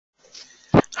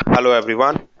Hello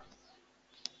everyone,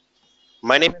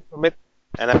 my name is Sumit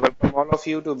and I welcome all of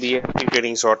you to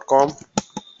bftradings.com.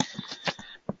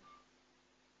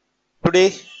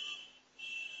 Today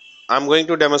I'm going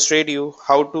to demonstrate you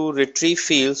how to retrieve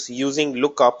fields using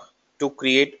Lookup to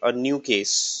create a new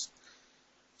case.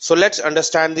 So let's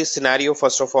understand the scenario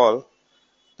first of all.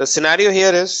 The scenario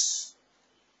here is,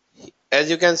 as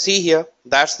you can see here,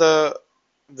 that's the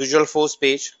Visual Force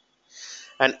page,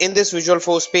 and in this Visual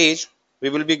Force page we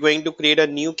will be going to create a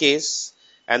new case,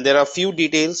 and there are few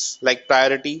details like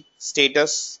priority,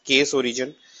 status, case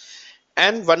origin.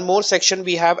 And one more section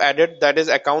we have added, that is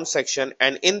account section,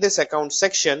 and in this account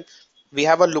section we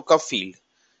have a lookup field.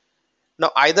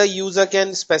 Now either user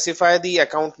can specify the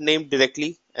account name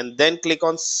directly and then click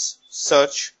on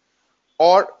search,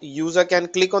 or user can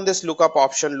click on this lookup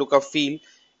option, lookup field,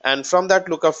 and from that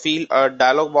lookup field a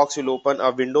dialog box will open,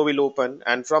 a window will open,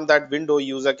 and from that window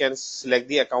user can select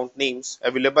the account names,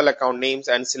 available account names,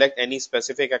 and select any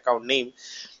specific account name.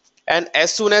 And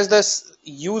as soon as the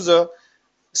user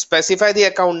specify the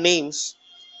account names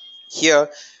here,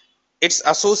 its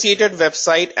associated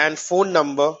website and phone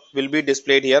number will be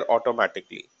displayed here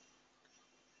automatically.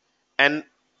 And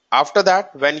after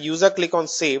that, when user click on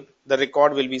save, the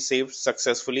record will be saved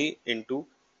successfully into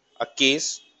a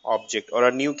case object, or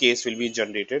a new case will be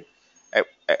generated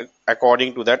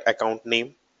according to that account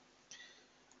name.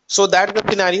 So that's the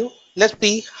scenario. Let's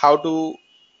see how to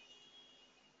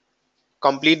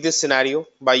complete this scenario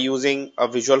by using a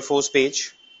Visual Force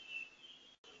page.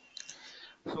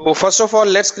 So first of all,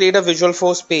 let's create a Visual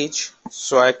Force page.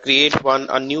 So I create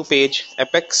a new page,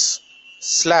 apex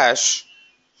slash,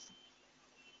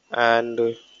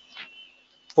 and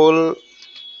pull.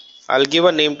 I'll give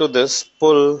a name to this,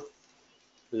 pull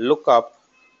lookup,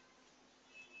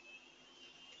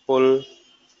 pull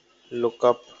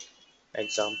lookup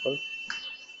example.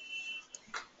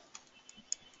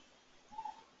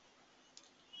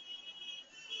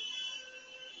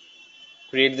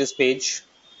 Create this page,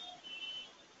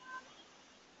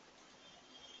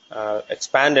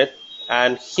 expand it,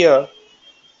 and here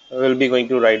we'll be going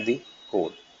to write the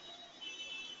code.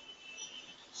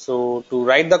 So to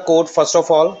write the code, first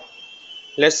of all,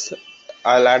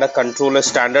 I'll add a controller,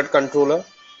 standard controller,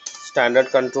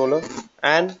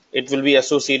 and it will be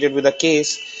associated with a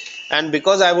case. And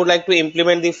because I would like to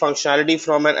implement the functionality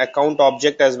from an account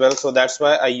object as well, so that's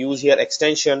why I use here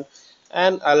extension,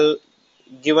 and I'll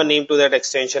give a name to that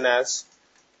extension as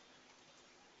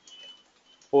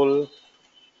pull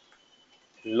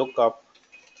lookup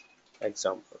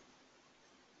example,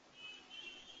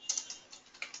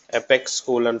 apex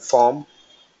colon form,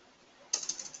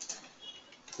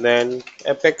 then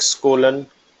apex colon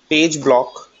page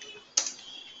block,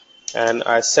 and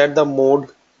I set the mode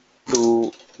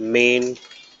to main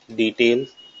detail.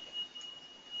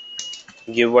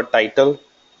 Give a title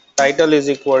is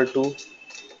equal to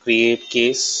create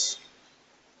case.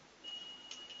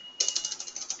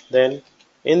 Then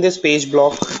in this page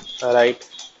block I write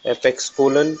apex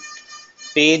colon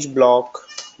page block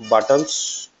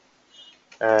buttons,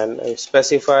 and I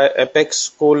specify apex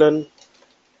colon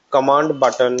command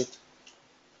button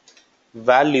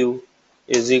value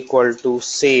is equal to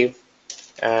save,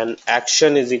 and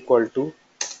action is equal to,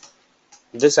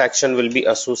 this action will be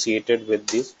associated with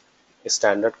this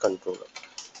standard controller.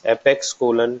 Apex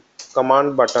colon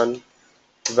command button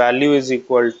value is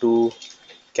equal to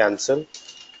cancel,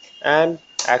 and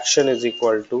action is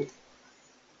equal to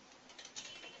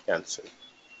cancel.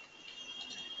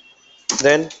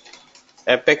 Then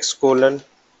apex colon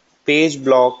page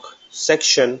block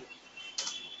section,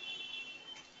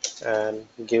 and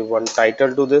give one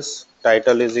title to this.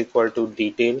 Title is equal to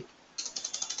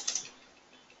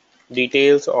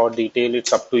details or detail,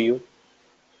 it's up to you.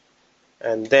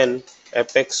 And then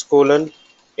apex colon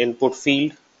input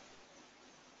field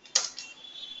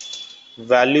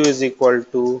value is equal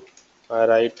to, I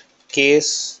write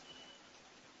case,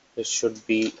 it should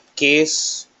be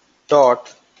case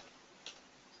dot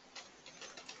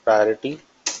priority.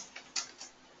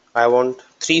 I want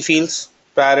three fields,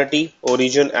 priority,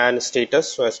 origin, and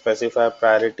status. So I specify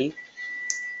priority,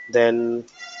 then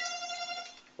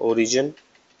origin,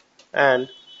 and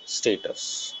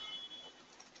status.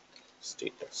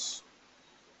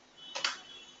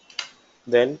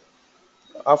 Then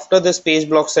after this page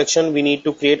block section, we need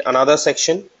to create another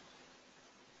section.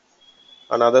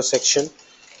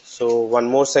 So one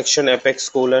more section, apex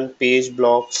colon page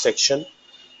block section,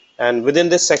 and within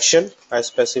this section I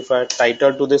specify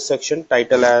title to this section,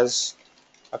 title as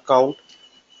account,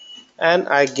 and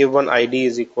I give one ID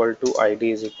is equal to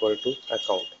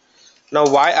account. Now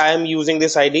why I am using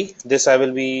this ID, this I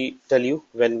will be tell you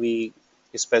when we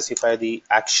specify the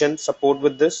action support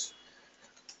with this.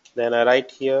 Then I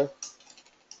write here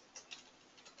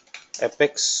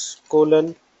apex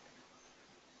colon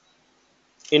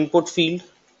input field,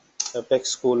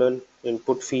 apex colon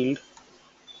input field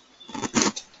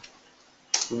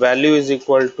value is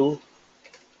equal to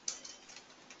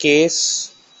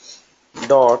case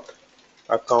dot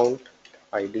account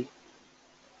ID,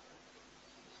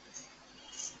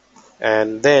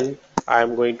 and then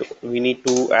we need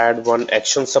to add one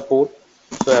action support.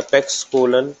 So apex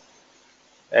colon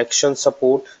action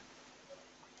support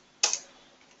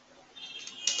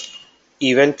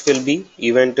event will be,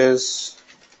 event is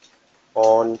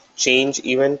on change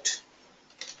event,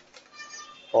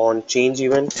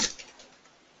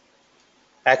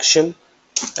 action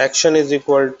is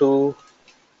equal to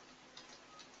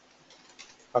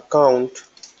account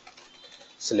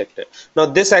selected. Now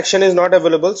this action is not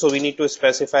available, so we need to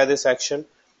specify this action,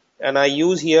 and I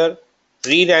use here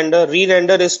re-render.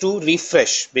 Re-render is to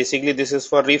refresh. Basically this is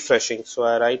for refreshing, so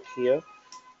I write here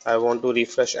I want to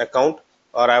refresh account,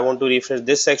 or I want to refresh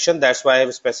this section. That's why I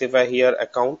have specified here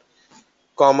account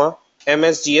comma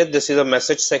msgs. This is a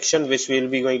message section which we will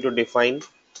be going to define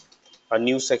a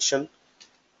new section,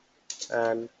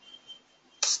 and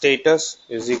status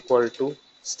is equal to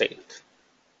state.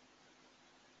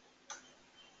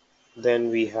 Then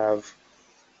we have,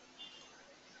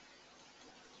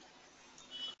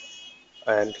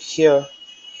 and here,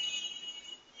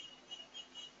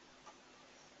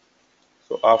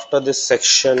 so after this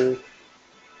section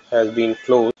has been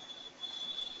closed,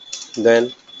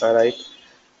 then I write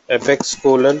apex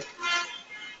colon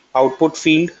output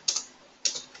field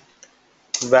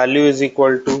value is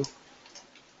equal to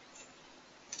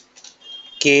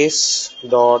case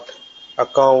dot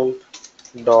account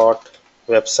dot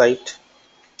website,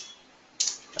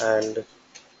 and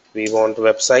we want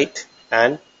website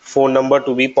and phone number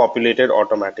to be populated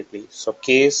automatically. So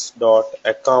case dot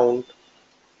account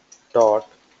dot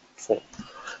phone,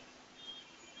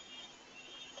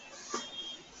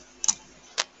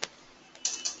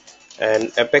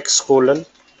 and apex colon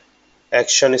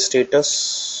action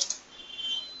status,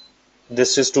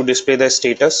 this is to display the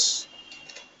status.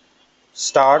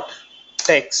 Start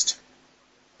text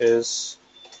is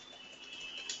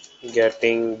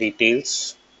getting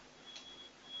details,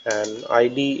 and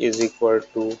ID is equal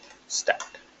to stat.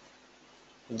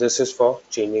 This is for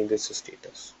changing this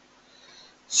status.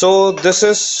 So this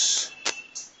is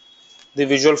the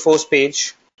Visualforce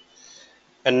page,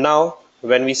 and now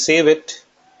when we save it,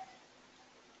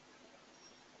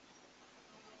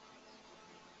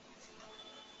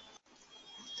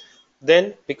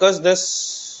 then because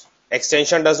this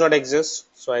extension does not exist,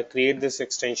 so I create this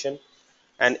extension,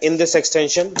 and in this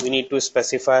extension we need to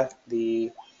specify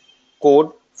the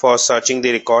code for searching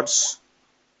the records.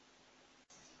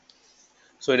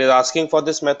 So it is asking for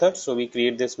this method, so we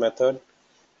create this method,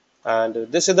 and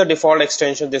this is the default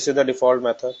extension, this is the default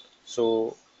method.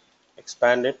 So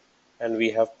expand it, and we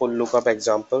have pull lookup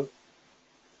example.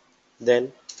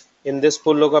 Then in this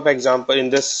pull lookup example, in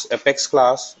this apex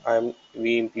class,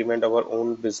 we implement our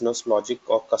own business logic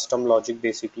or custom logic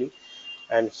basically,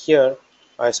 and here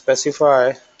I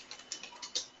specify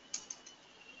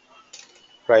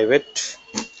private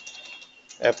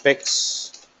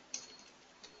apex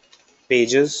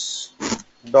pages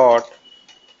dot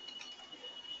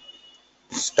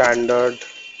standard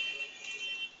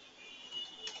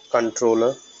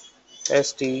controller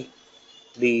stdctrl,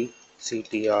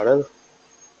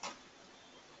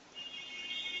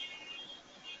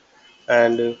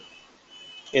 and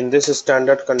in this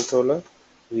standard controller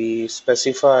we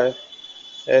specify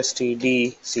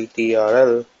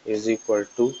stdctrl is equal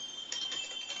to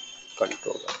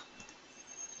controller.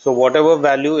 So whatever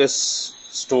value is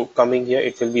coming here,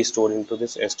 it will be stored into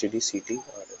this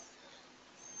stdctrl.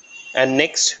 And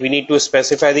next we need to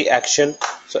specify the action.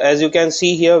 So as you can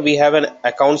see here, we have an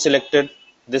account selected,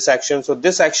 this action, so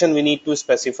this action we need to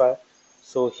specify.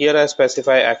 So here I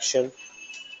specify action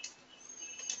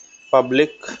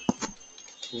public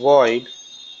void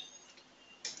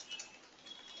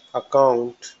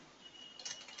account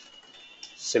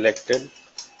selected,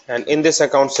 and in this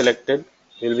account selected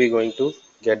we'll be going to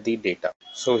get the data.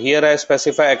 So here I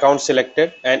specify account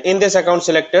selected, and in this account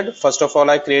selected, first of all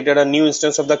I created a new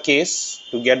instance of the case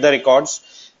to get the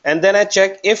records, and then I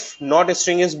check if not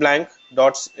string is blank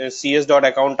dot cs dot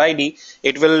account ID,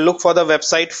 it will look for the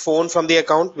website phone from the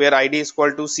account where ID is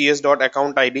equal to cs dot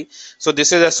account ID. So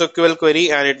this is a SQL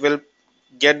query, and it will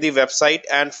get the website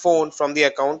and phone from the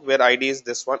account where ID is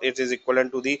this one, it is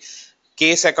equivalent to the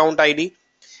case account ID.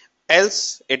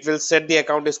 Else it will set the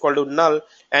account is equal to null,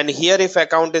 and here if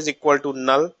account is equal to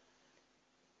null,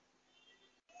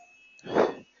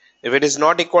 If it is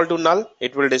not equal to null,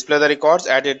 it will display the records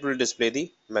and it will display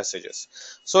the messages.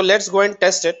 So let's go and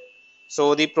test it.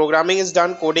 So the programming is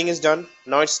done, coding is done.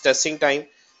 Now it's testing time.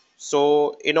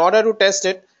 So in order to test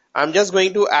it, I'm just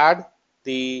going to add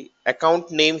the account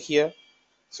name here.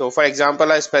 So for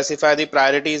example, I specify the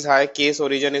priority is high, case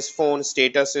origin is phone,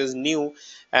 status is new,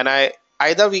 and I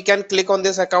either we can click on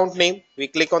this account name, we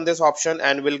click on this option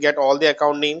and we'll get all the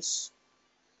account names.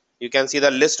 You can see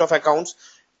the list of accounts,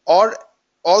 or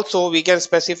also we can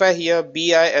specify here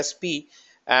BISP,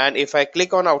 and if I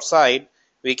click on outside,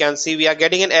 we can see we are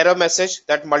getting an error message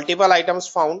that multiple items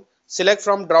found. Select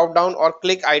from drop down or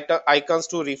click icons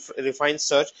to refine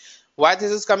search. Why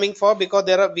this is coming for? Because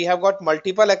we have got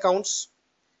multiple accounts,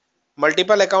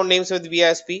 multiple account names with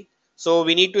VISP. So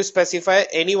we need to specify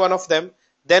any one of them.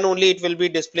 Then only it will be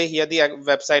display here the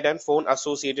website and phone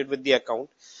associated with the account.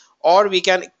 Or we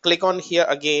can click on here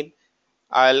again.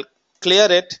 I'll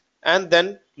clear it and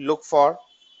then look for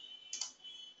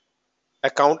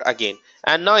account again.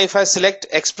 And now if I select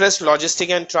express logistic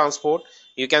and transport,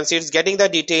 you can see it's getting the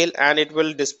detail and it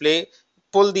will display,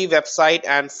 pull the website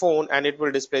and phone, and it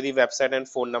will display the website and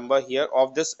phone number here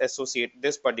of this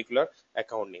this particular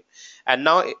account name. And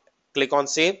now click on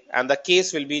save and the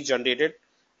case will be generated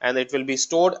and it will be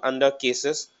stored under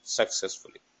cases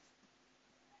successfully.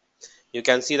 You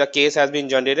can see the case has been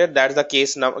generated. That's the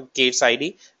case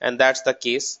ID and that's the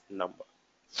case number.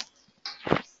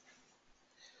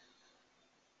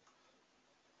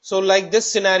 So like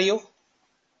this scenario,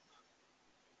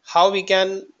 how we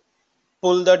can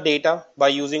pull the data by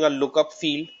using a lookup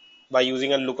field, by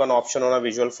using a lookup option on a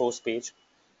Visual Force page.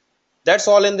 That's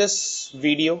all in this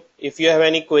video. If you have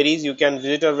any queries, you can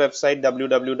visit our website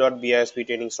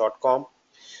www.bisptrainings.com.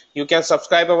 You can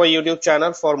subscribe our YouTube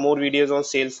channel for more videos on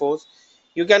Salesforce.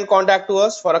 You can contact to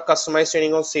us for a customized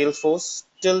training on Salesforce.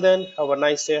 Till then, have a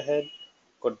nice day ahead.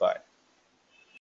 Goodbye.